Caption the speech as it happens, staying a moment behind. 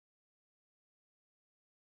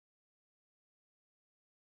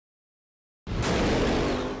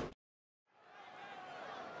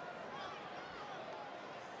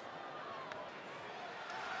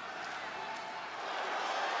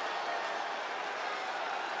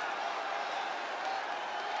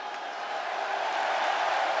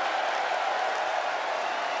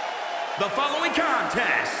The following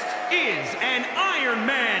contest is an Iron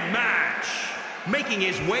Man match. Making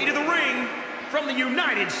his way to the ring from the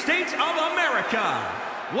United States of America,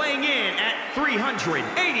 weighing in at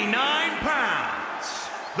 389 pounds,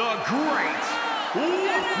 the Great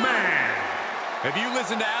Wolfman. If you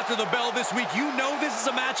listen to After the Bell this week, you know this is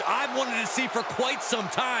a match I've wanted to see for quite some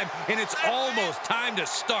time, and it's almost time to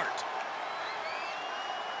start.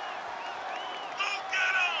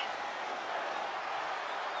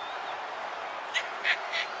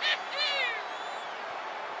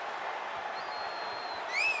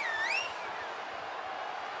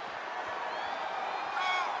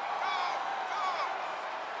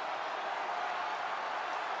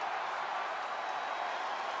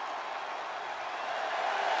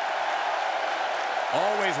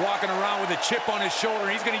 Always walking around with a chip on his shoulder.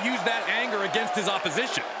 He's going to use that anger against his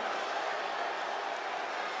opposition.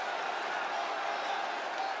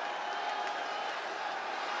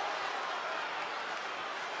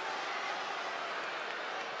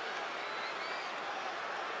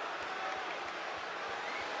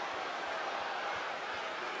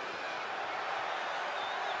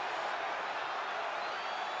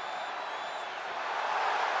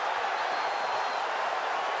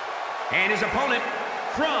 And his opponent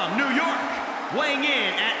from New York, weighing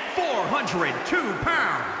in at 402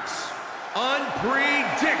 pounds,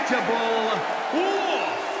 unpredictable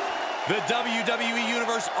Wolf. The WWE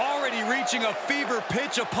Universe already reaching a fever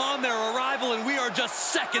pitch upon their arrival, and we are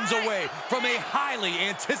just seconds away from a highly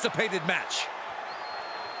anticipated match.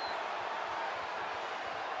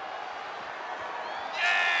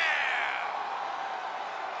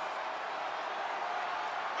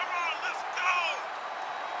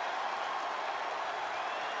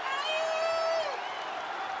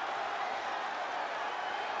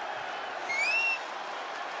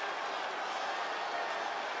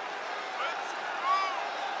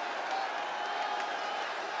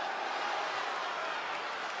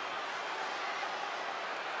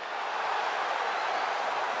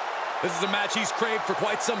 This is a match he's craved for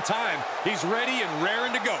quite some time. He's ready and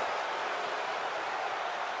raring to go.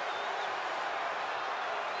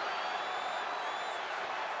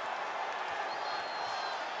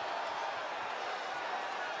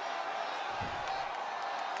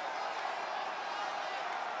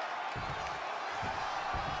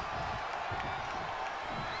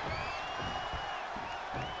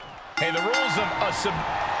 Hey, the rules of a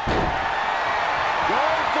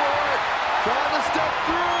Going for it. Trying to step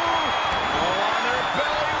through. on their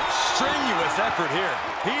belly. Strenuous effort here.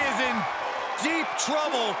 He is in deep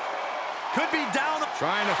trouble. Could be down.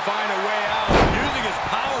 Trying to find a way out. Using his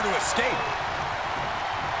power to escape.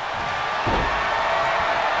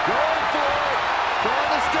 Going for it.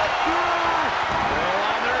 Trying to step through.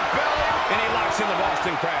 On their belly. And he locks in the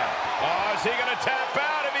Boston Crab. Oh, is he going to tap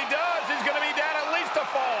out? If he does, he's going to be down at least a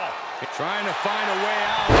fall. Trying to find a way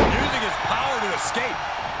out. Using his power to escape.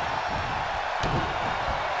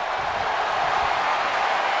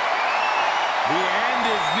 The end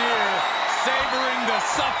is near. Savoring the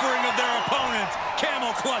suffering of their opponent.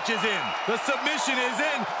 Camel clutch is in. The submission is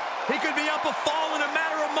in. He could be up a fall in a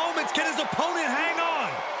matter of moments. Can his opponent hang on?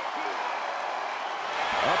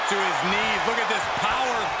 Up to his knees. Look at this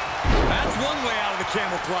power. That's one way out of the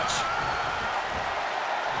camel clutch.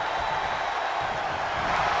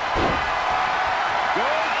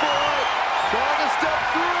 Going for it. Trying to step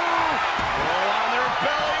through. On their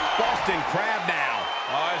belly. Boston Crab now.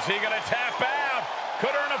 Oh, is he going to tap out?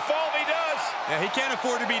 Could earn a fall if he does. Yeah, he can't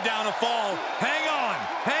afford to be down a fall. Hang on.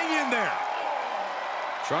 Hang in there.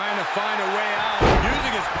 Trying to find a way out.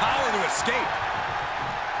 Using his power to escape.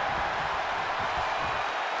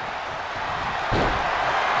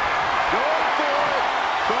 Going for it.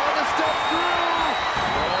 Trying to step through.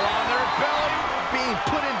 On their belly. Being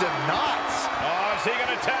put into knots. Oh, is he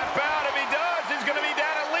going to tap out? If he does, he's going to be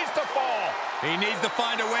down at least a fall. He needs to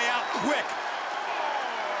find a way out quick.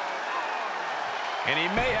 And he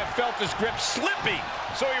may have felt his grip slipping,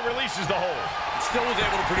 so he releases the hold. Still was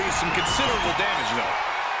able to produce some considerable damage, though.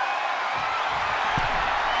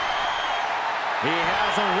 He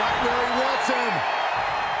has him right where he wants him.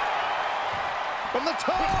 From the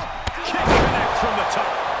top. Kick connects from the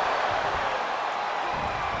top.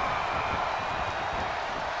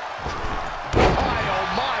 My, oh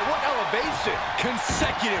my, what elevation.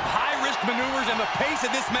 Consecutive high-risk maneuvers, and the pace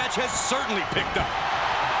of this match has certainly picked up.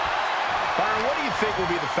 Byron, what do you think will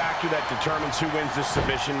be the factor that determines who wins this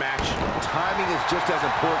submission match? Timing is just as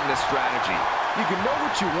important as strategy. You can know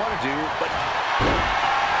what you want to do, but...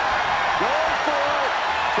 Going for it!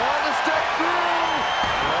 Trying to step through!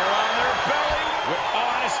 They're on their belly.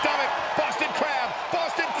 On his stomach. Boston Crab.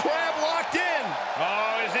 Boston Crab locked in.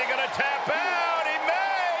 Oh, is he going to tap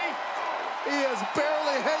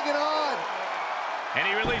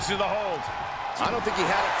I don't think he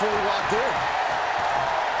had it fully locked in.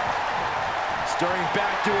 Stirring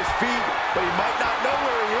back to his feet, but he might not know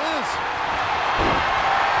where he is.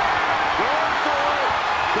 Going for it.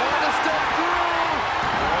 Trying to step through.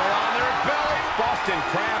 Roll on their belly. Boston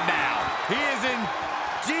Crab now. He is in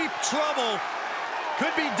deep trouble.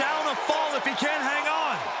 Could be down a fall if he can't hang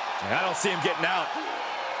on. I don't see him getting out.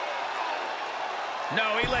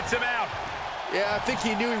 No, he lets him out. Yeah, I think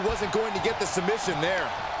he knew he wasn't going to get the submission there.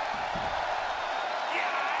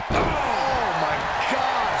 Oh, my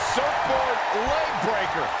God. Surfboard leg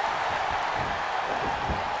breaker.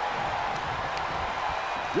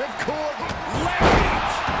 Ripcord. Leg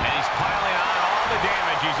beat. And he's piling on all the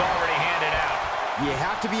damage he's already handed out. You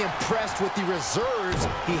have to be impressed with the reserves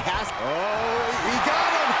he has. Oh, he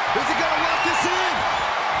got him. Is he going to lock this in?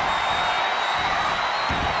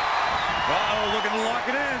 Uh-oh, looking to lock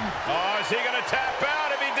it in. Oh, is he going to tap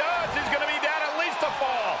out? If he does, he's going to be down at least a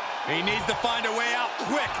fall. He needs to find a way out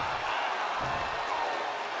quick.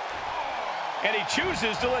 And he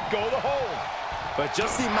chooses to let go of the hold. But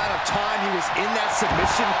just the amount of time he was in that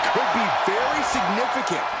submission could be very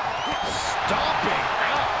significant. Stomping.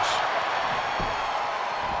 Ouch.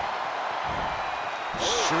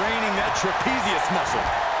 Straining that trapezius muscle.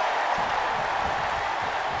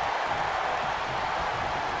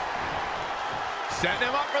 Setting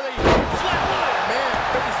him up for the flatline. Man,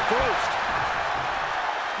 face first.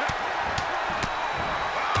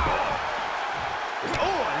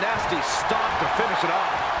 Oh, a nasty stomp to finish it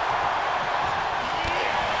off.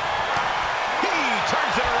 He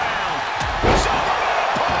turns it around. Shoulder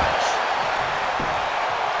punch.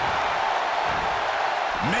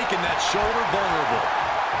 Making that shoulder vulnerable.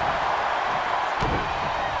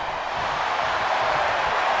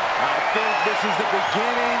 I think this is the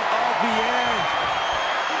beginning of the end.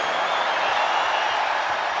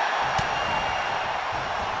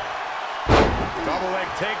 Double leg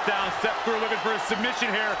takedown, step through, looking for a submission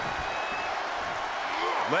here.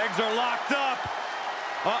 Legs are locked up.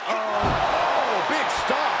 Uh-oh. Oh, big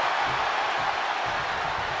stop.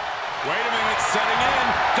 Wait a minute, setting in.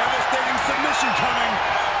 Devastating submission coming.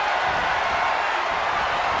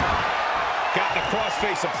 Got the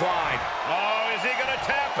crossface applied. Oh, is he going to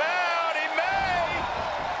tap out? He may.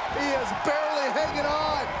 He is barely hanging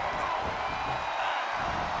on.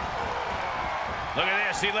 Look at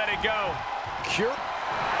this. He let it go. Cure.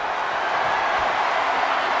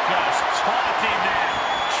 Just taunting them.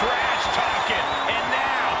 Trash talking. And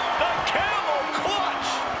now the camel clutch.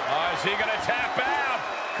 Oh, is he going to tap out?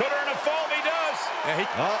 Could earn a fall if he does. Yeah,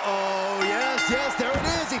 Uh-oh, yes, there it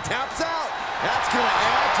is. He taps out. That's going to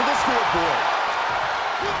add to the scoreboard.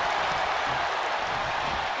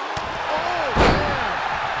 Oh, man.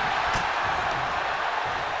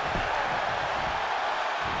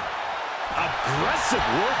 Aggressive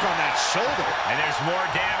work on that shoulder. And there's more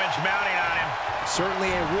damage mounting on him. Certainly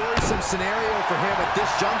a worrisome scenario for him at this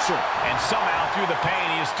juncture. And somehow, through the pain,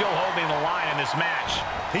 he is still holding the line in this match.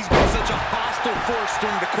 he's been such a hostile force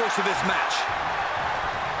during the course of this match.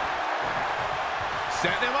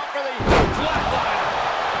 Setting him up for the flatliner.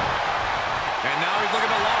 And now he's looking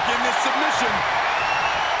to lock in this submission.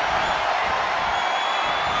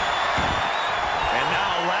 And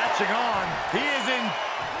now latching on. He is in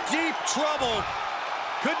deep trouble.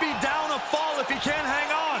 Could be down a fall if he can't hang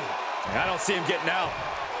on. And I don't see him getting out.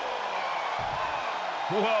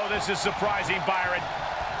 Whoa, this is surprising, Byron.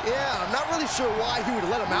 Yeah, I'm not really sure why he would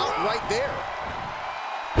let him out right there.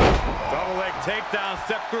 Double leg takedown,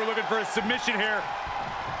 step through, looking for a submission here.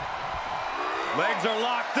 Legs are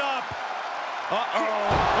locked up. Uh-oh.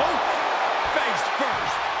 Oh, face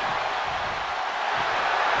first.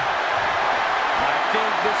 I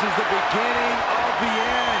think this is the beginning of the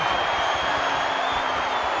end.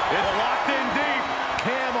 It's locked in deep.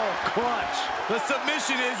 Camel clutch. The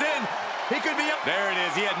submission is in. He could be up. There it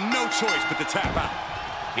is. He had no choice but to tap out.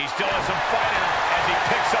 He still has some fight in him as he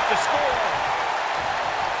picks up the score.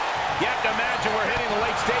 You have to imagine we're hitting the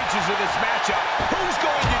late stages of this matchup. Who's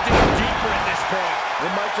going to dig deeper at this point?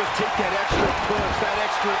 It might just take that extra push, that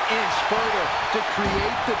extra inch further to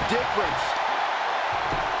create the difference.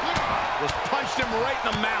 Just punched him right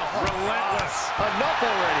in the mouth. Relentless. Enough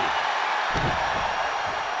already.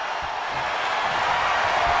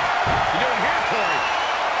 You doing here, Corey?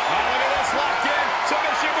 Oh, look at this, locked in.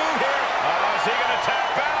 Submission move here. Oh, is he going to tap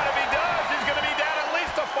out? If he does, he's going to be down at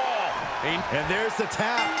least a fall. And there's the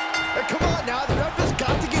tap. And come on now, the ref has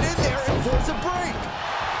got to get in there and force a break.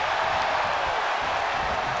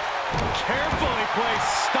 Carefully placed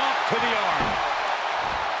stomp to the arm.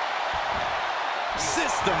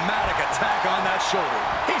 Systematic attack on that shoulder.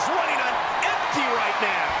 He's running on empty right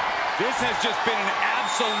now. This has just been an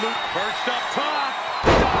Absolute perched up top.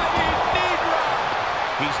 Diving knee drop.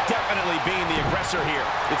 He's definitely being the aggressor here.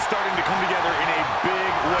 It's starting to come together in a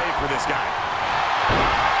big way for this guy.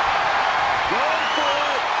 Going for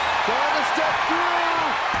it. Trying to step through.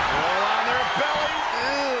 All on their belly.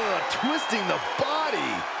 Ew, twisting the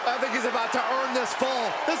body. I think he's about to earn this fall.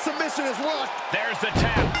 This submission is locked. There's the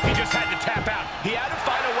tap. He just had to tap out. He had to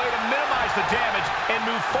find a way to minimize the damage and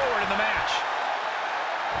move forward in the match.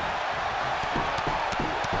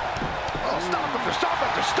 Oh, stop after stop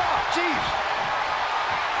after stop. Jeez.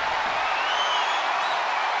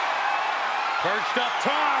 Perched up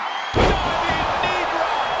top. Diving knee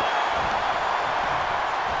drop.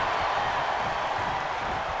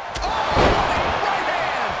 Right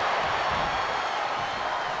hand.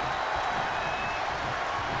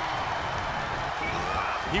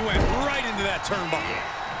 He went right into that turnbuckle.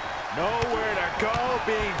 Nowhere to go,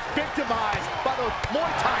 being victimized by those Muay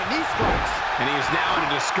Thai knee strikes. And he is now in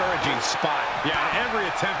a discouraging spot. Yeah, and every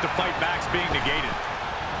attempt to fight back's being negated.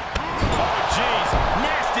 Oh, jeez.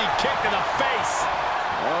 Nasty kick to the face.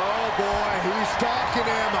 Oh, boy, he's stalking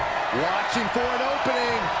him. Watching for an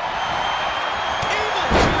opening. Evil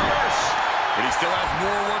reverse. But he still has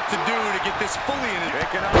more work to do to get this fully in it.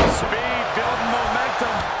 Picking up speed, building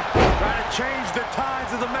momentum. Trying to change the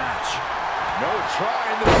tides of the match. No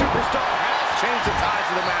trying. The superstar has changed the tides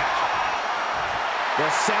of the match. The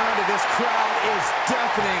sound of this crowd is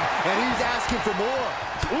deafening, and he's asking for more.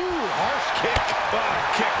 Ooh, harsh kick. Oh,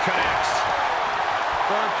 kick connects.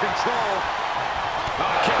 Firm control.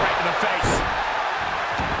 Oh, kick right in the face.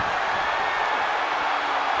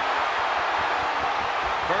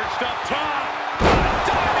 Perched up top.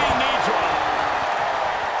 Diving knee drop.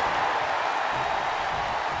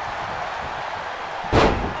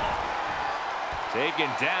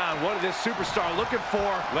 Taken down. What is this superstar looking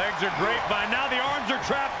for? Legs are great by now. The arms are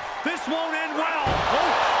trapped. This won't end well.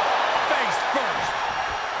 Oh, face first.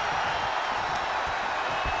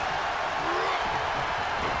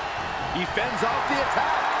 He fends off the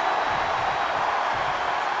attack.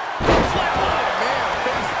 Flatline. Man,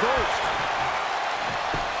 face first.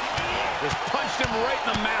 Just punched him right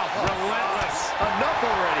in the mouth. Relentless. Enough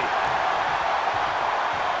already.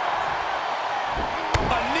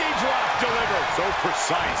 A knee drop delivered. So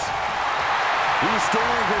precise. He's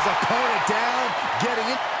staring his opponent down, getting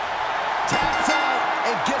it. Taps out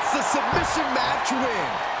and gets the submission match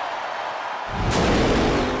win.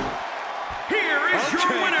 Here is your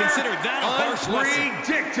winner, consider that a harsh lesson.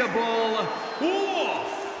 unpredictable Wolf.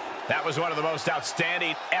 That was one of the most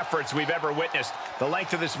outstanding efforts we've ever witnessed. The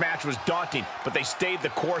length of this match was daunting, but they stayed the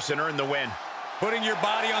course and earned the win. Putting your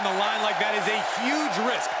body on the line like that is a huge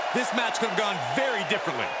risk. This match could have gone very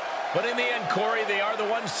differently. But in the end, Corey, they are the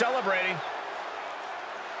ones celebrating.